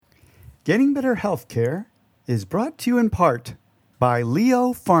Getting Better Healthcare is brought to you in part by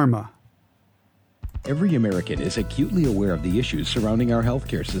Leo Pharma. Every American is acutely aware of the issues surrounding our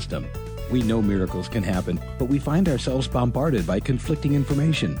healthcare system. We know miracles can happen, but we find ourselves bombarded by conflicting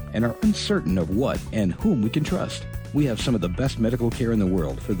information and are uncertain of what and whom we can trust. We have some of the best medical care in the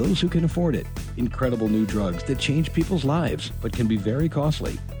world for those who can afford it. Incredible new drugs that change people's lives, but can be very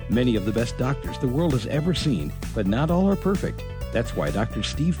costly. Many of the best doctors the world has ever seen, but not all are perfect. That's why Dr.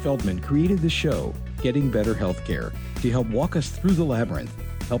 Steve Feldman created the show, Getting Better Healthcare, to help walk us through the labyrinth,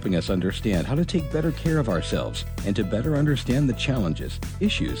 helping us understand how to take better care of ourselves and to better understand the challenges,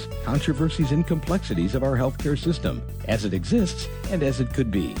 issues, controversies, and complexities of our healthcare system as it exists and as it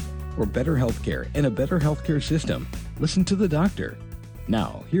could be. For better healthcare and a better healthcare system, listen to the doctor.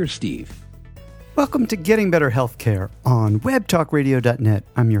 Now, here's Steve. Welcome to Getting Better Healthcare on webtalkradio.net.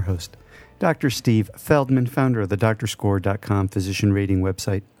 I'm your host, Dr. Steve Feldman, founder of the DrScore.com physician rating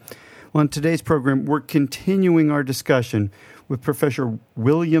website. On today's program, we're continuing our discussion with Professor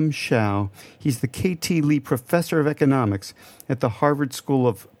William Hsiao. He's the K.T. Lee Professor of Economics at the Harvard School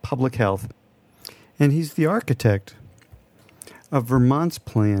of Public Health, and he's the architect of Vermont's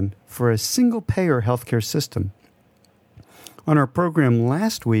plan for a single-payer healthcare system. On our program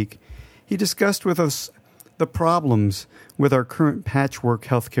last week, he discussed with us the problems with our current patchwork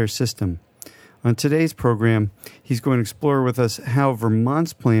healthcare system. On today's program, he's going to explore with us how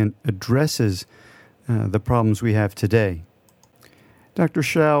Vermont's plan addresses the problems we have today. Dr.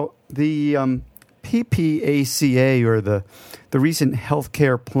 Hsiao, the PPACA, or the recent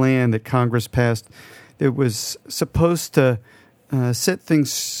healthcare plan that Congress passed, that was supposed to set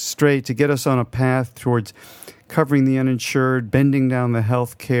things straight, to get us on a path towards covering the uninsured, bending down the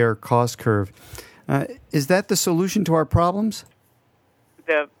healthcare cost curve. Is that the solution to our problems?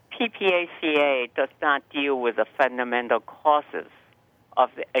 The PPACA does not deal with the fundamental causes of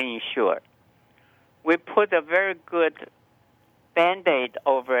the uninsured. We put a very good Band-Aid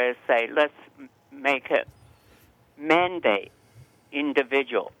over it, say, let's make it mandate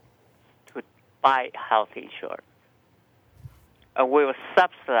individual to buy health insurance. And we will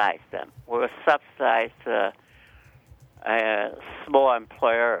subsidize them. We will subsidize small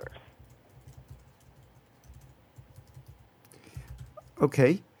employers.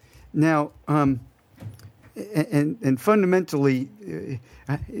 Okay. Now, and fundamentally,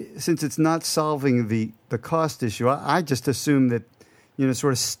 since it's not solving the cost issue, I just assume that,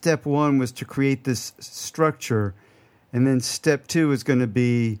 sort of step one was to create this structure, and then step two is going to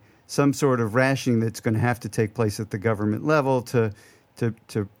be some sort of rationing that's going to have to take place at the government level to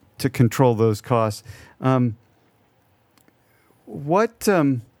control those costs.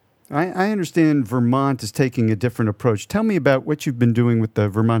 I understand Vermont is taking a different approach. Tell me about what you've been doing with the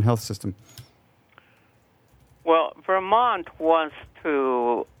Vermont health system. Well, Vermont wants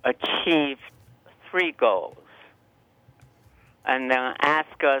to achieve 3 goals and then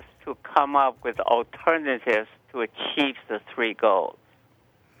ask us to come up with alternatives to achieve the 3 goals.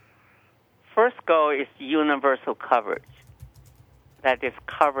 First goal is universal coverage. That is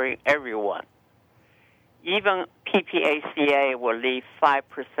covering everyone. Even PPACA will leave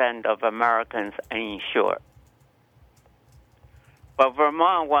 5% of Americans uninsured. But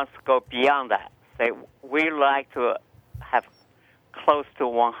Vermont wants to go beyond that. Say, we like to have close to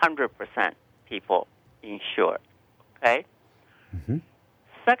 100% people insured. Okay? Mm-hmm.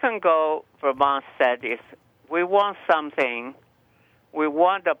 Second goal, Vermont said, is we want a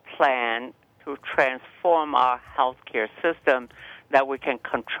plan to transform our healthcare system that we can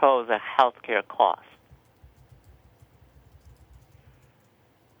control the healthcare costs.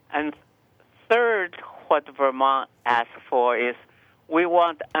 And third, what Vermont asked for is we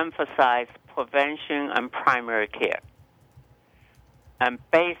want to emphasize prevention and primary care, and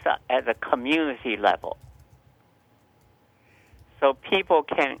based at the community level. So people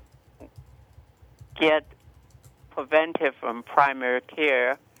can get preventive and primary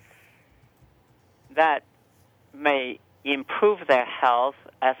care that may improve their health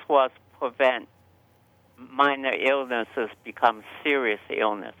as well as prevent minor illnesses become serious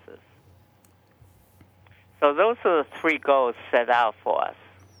illnesses. So those are the 3 goals set out for us.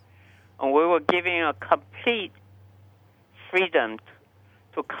 And we were giving a complete freedom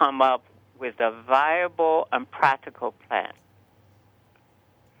to come up with a viable and practical plan.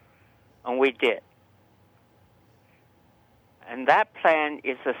 And we did. And that plan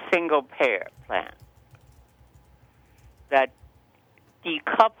is a single-payer plan that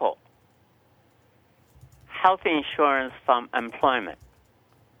decouples health insurance from employment.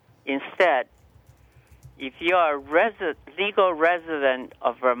 Instead, if you are a legal resident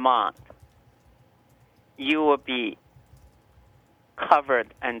of Vermont, you will be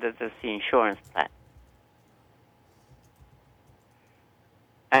covered under this insurance plan.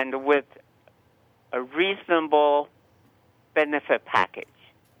 And with a reasonable benefit package.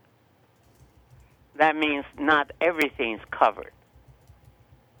 That means not everything is covered.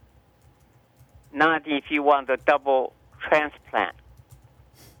 Not if you want a double transplant.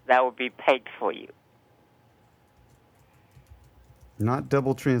 That will be paid for you. Not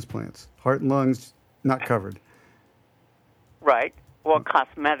double transplants. Heart and lungs, not covered. Right. Or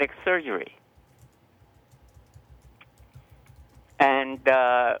cosmetic surgery. And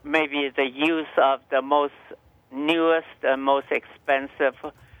maybe the use of the most newest and most expensive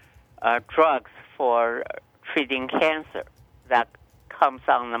drugs for treating cancer that comes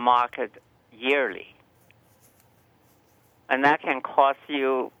on the market yearly. And that can cost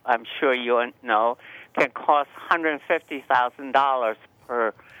you, I'm sure you know, can cost $150,000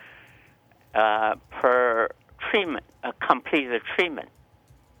 per treatment, a completed treatment.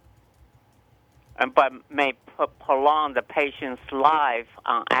 But may prolong the patient's life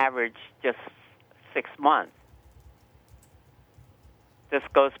on average just 6 months. This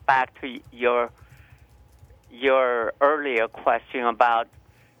goes back to your earlier question about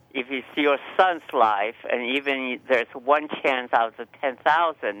if it's your son's life, and even there's one chance out of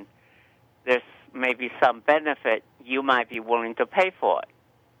 10,000, there's maybe some benefit, you might be willing to pay for it.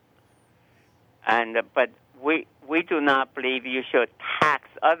 But we do not believe you should tax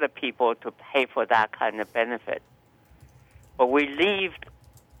other people to pay for that kind of benefit. But we leave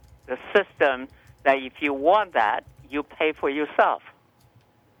the system that if you want that, you pay for yourself.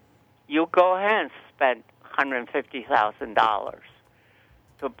 You go ahead and spend $150,000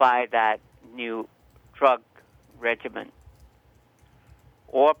 to buy that new drug regimen.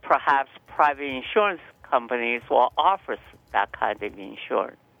 Or perhaps private insurance companies will offer that kind of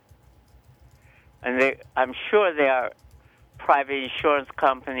insurance. And I'm sure there are private insurance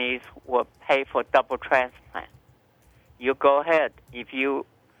companies will pay for double transplant. You go ahead. If you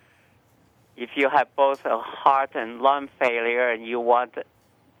have both a heart and lung failure and you want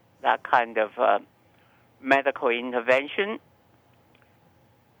that kind of medical intervention,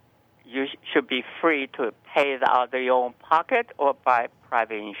 you should be free to pay it out of your own pocket or buy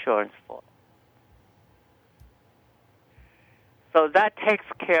private insurance for it. So that takes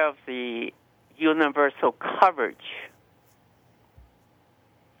care of the universal coverage.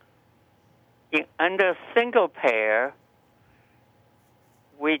 Under single payer,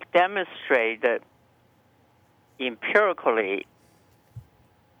 we demonstrated empirically,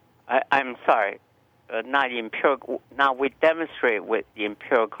 not empirical, now we demonstrate with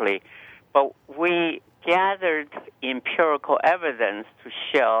empirically, but we gathered empirical evidence to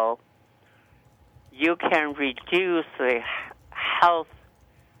show you can reduce the health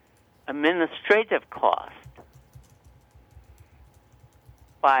administrative cost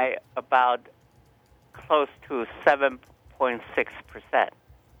by about close to 7.6%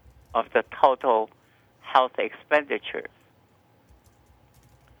 of the total health expenditures.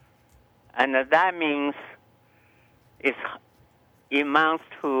 And that means it amounts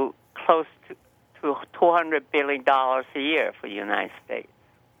to close to $200 billion a year for the United States.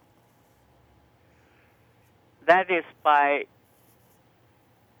 That is by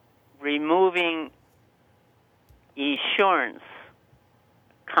removing insurance,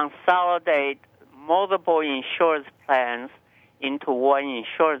 consolidate multiple insurance plans into one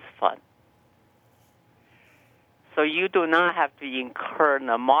insurance fund. So you do not have to incur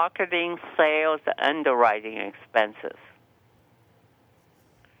the marketing, sales, underwriting expenses.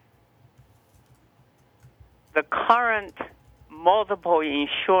 The current multiple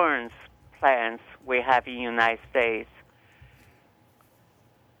insurance plans we have in the United States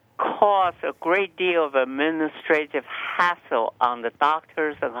cause a great deal of administrative hassle on the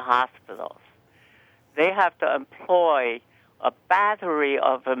doctors and the hospitals. They have to employ a battery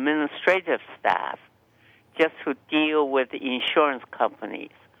of administrative staff just to deal with the insurance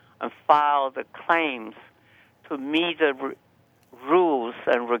companies and file the claims to meet the rules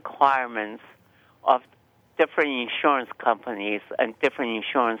and requirements of different insurance companies and different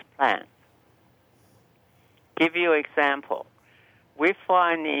insurance plans. Give you an example. We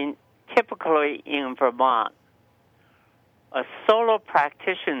find typically in Vermont, a solo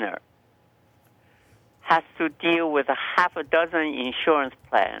practitioner has to deal with a half a dozen insurance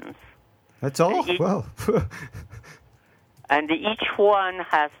plans. That's all? Wow. And each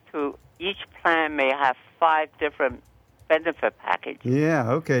plan may have 5 different benefit packages.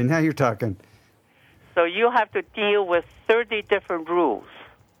 Yeah, okay, now you're talking. So you have to deal with 30 different rules.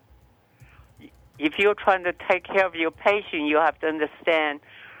 If you're trying to take care of your patient, you have to understand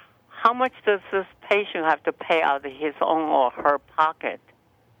how much does this patient have to pay out of his own or her pocket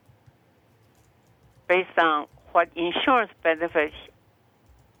based on what insurance benefits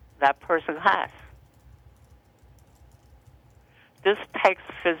that person has? This takes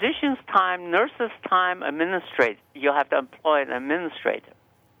physicians' time, nurses' time, administrator. You have to employ an administrator.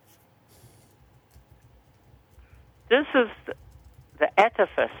 This is the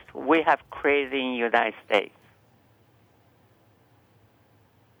edifice we have created in the United States.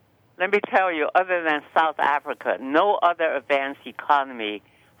 Let me tell you, other than South Africa, no other advanced economy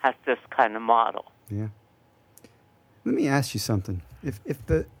has this kind of model. Yeah. Let me ask you something. If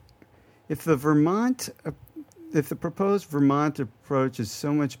the proposed Vermont approach is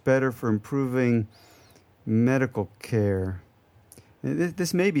so much better for improving medical care,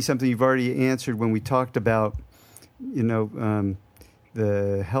 this may be something you've already answered when we talked about, the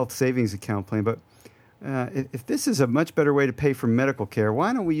health savings account plan, but if this is a much better way to pay for medical care,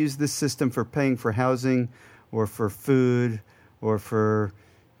 why don't we use this system for paying for housing or for food or for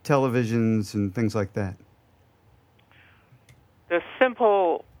televisions and things like that? The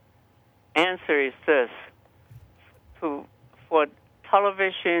simple answer is this. For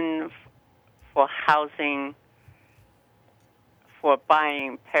television, for housing, for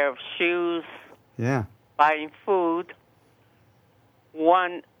buying a pair of shoes, buying food,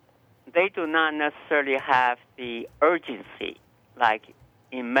 one, they do not necessarily have the urgency like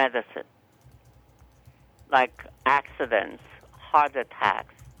in medicine, like accidents, heart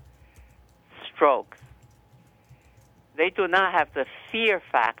attacks, strokes. They do not have the fear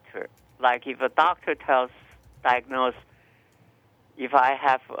factor, like if a doctor diagnose if I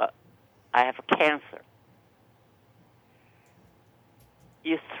have cancer.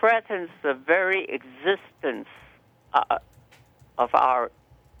 It threatens the very existence of our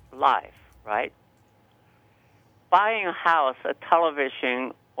life, right? Buying a house, a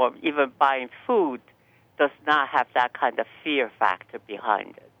television, or even buying food does not have that kind of fear factor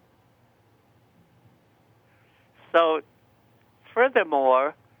behind it. So,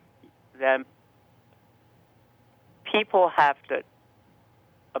 furthermore, then people have the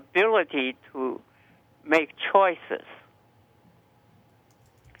ability to make choices.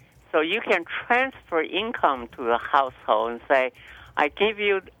 So you can transfer income to the household and say, I give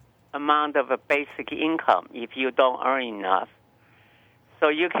you amount of a basic income if you don't earn enough. So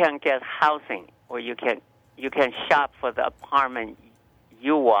you can get housing, or you can shop for the apartment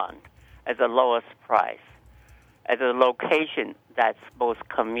you want at the lowest price, at a location that's most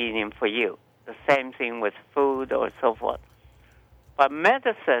convenient for you. The same thing with food or so forth. But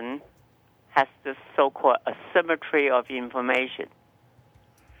medicine has this so-called asymmetry of information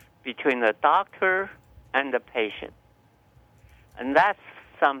between the doctor and the patient. And that's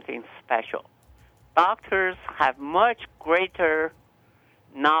something special. Doctors have much greater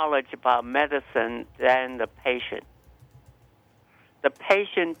knowledge about medicine than the patient. The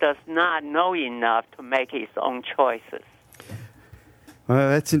patient does not know enough to make his own choices.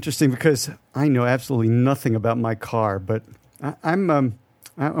 That's interesting because I know absolutely nothing about my car, but I want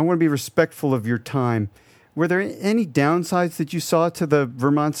to be respectful of your time. Were there any downsides that you saw to the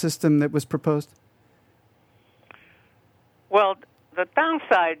Vermont system that was proposed? Well, the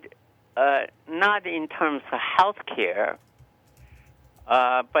downside, not in terms of health care,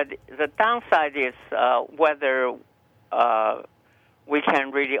 but the downside is whether we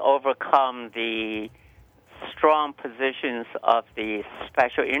can really overcome the strong positions of the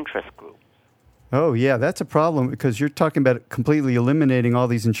special interest groups. Oh, yeah, that's a problem because you're talking about completely eliminating all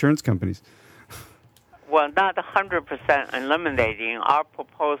these insurance companies. Well, not 100% eliminating. Our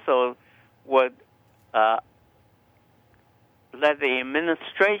proposal would let the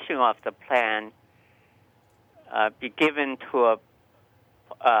administration of the plan be given to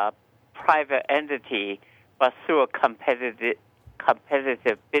a private entity, but through a competitive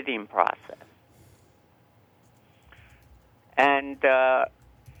bidding process. And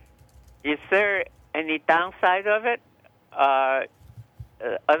is there any downside of it?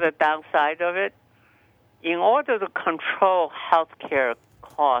 Other downside of it? In order to control healthcare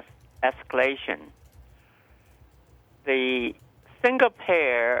cost escalation, the single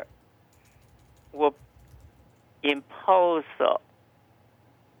payer will impose an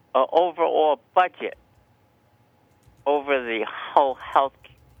overall budget over the whole health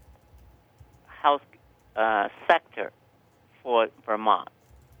sector for Vermont.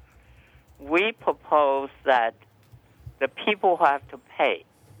 We propose that the people who have to pay,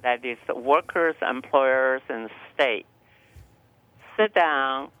 that is the workers, employers, and the state, sit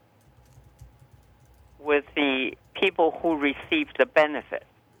down with the people who receive the benefit.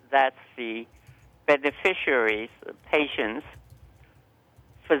 That's the beneficiaries, the patients,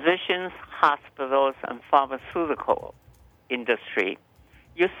 physicians, hospitals, and pharmaceutical industry,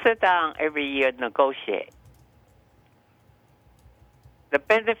 you sit down every year and negotiate. The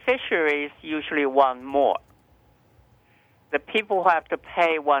beneficiaries usually want more. The people who have to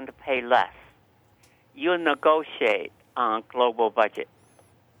pay want to pay less. You negotiate on a global budget.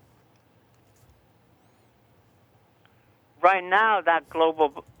 Right now, that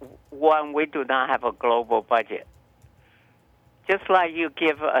global one, we do not have a global budget. Just like you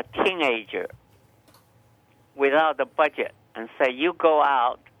give a teenager without a budget and say, you go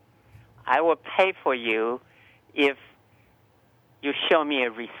out, I will pay for you if you show me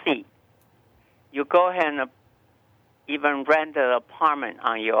a receipt. You go ahead and even rent an apartment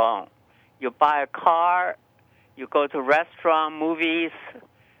on your own. You buy a car, you go to restaurant, movies,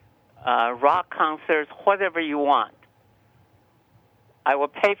 rock concerts, whatever you want. I will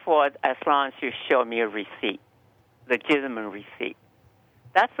pay for it as long as you show me a receipt, legitimate receipt.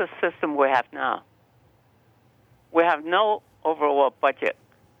 That's the system we have now. We have no overall budget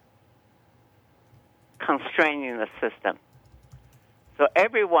constraining the system. So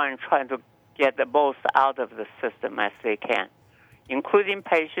everyone trying to get the most out of the system as they can, including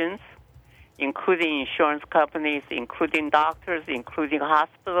patients, including insurance companies, including doctors, including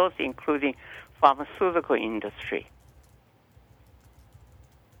hospitals, including pharmaceutical industry.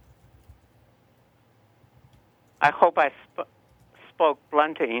 I hope I spoke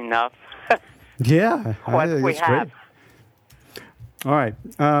bluntly enough. Yeah, what we have. Great. All right.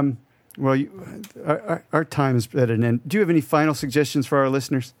 Well, our time is at an end. Do you have any final suggestions for our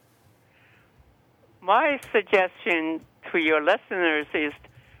listeners? My suggestion to your listeners is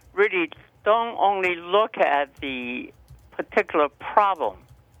really don't only look at the particular problem.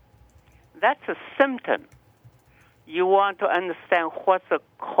 That's a symptom. You want to understand what's the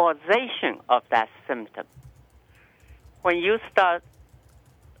causation of that symptom. When you start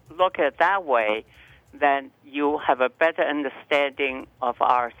look at it that way, then you have a better understanding of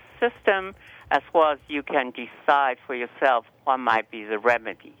our system, as well as you can decide for yourself what might be the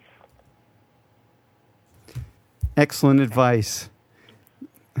remedies. Excellent advice.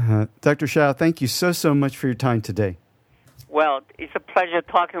 Dr. Shao, thank you so much for your time today. Well, it's a pleasure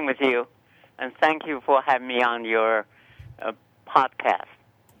talking with you, and thank you for having me on your podcast.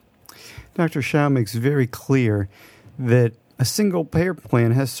 Dr. Shao makes very clear that a single-payer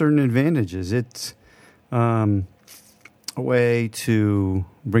plan has certain advantages. It's a way to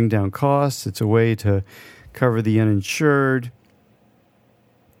bring down costs. It's a way to cover the uninsured.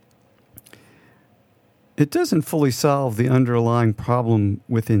 It doesn't fully solve the underlying problem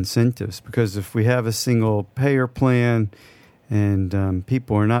with incentives, because if we have a single-payer plan and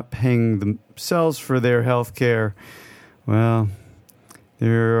people are not paying themselves for their health care, well,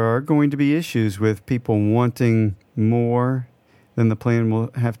 there are going to be issues with people wanting more than the plan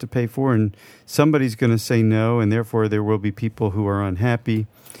will have to pay for, and somebody's going to say no, and therefore there will be people who are unhappy.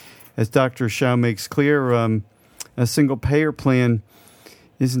 As Dr. Shao makes clear, a single-payer plan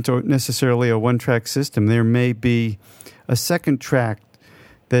isn't necessarily a one-track system. There may be a second track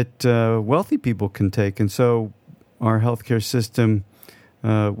that wealthy people can take, and so our healthcare system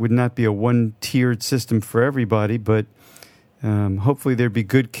would not be a one-tiered system for everybody, but hopefully there'd be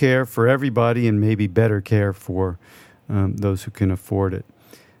good care for everybody and maybe better care for those who can afford it.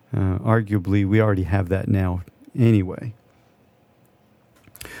 Arguably, we already have that now anyway.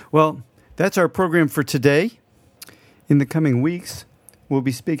 Well, that's our program for today. In the coming weeks, we'll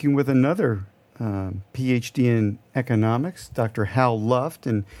be speaking with another PhD in economics, Dr. Hal Luft,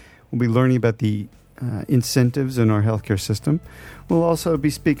 and we'll be learning about the incentives in our healthcare system. We'll also be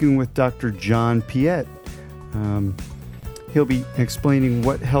speaking with Dr. John Piet. He'll be explaining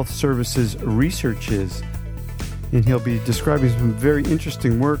what health services research is, and he'll be describing some very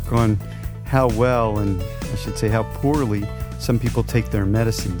interesting work on how well, and I should say how poorly, some people take their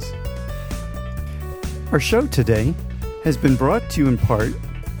medicines. Our show today has been brought to you in part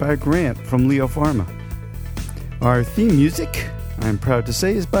by a grant from Leo Pharma. Our theme music, I'm proud to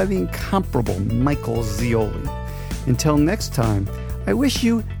say, is by the incomparable Michael Zioli. Until next time, I wish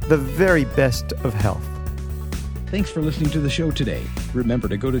you the very best of health. Thanks for listening to the show today. Remember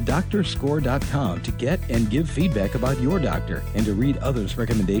to go to DrScore.com to get and give feedback about your doctor and to read others'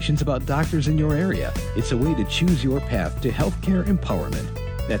 recommendations about doctors in your area. It's a way to choose your path to healthcare empowerment.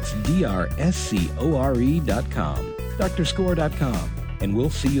 That's DrScore.com, DrScore.com. And we'll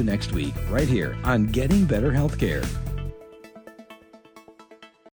see you next week right here on Getting Better Healthcare.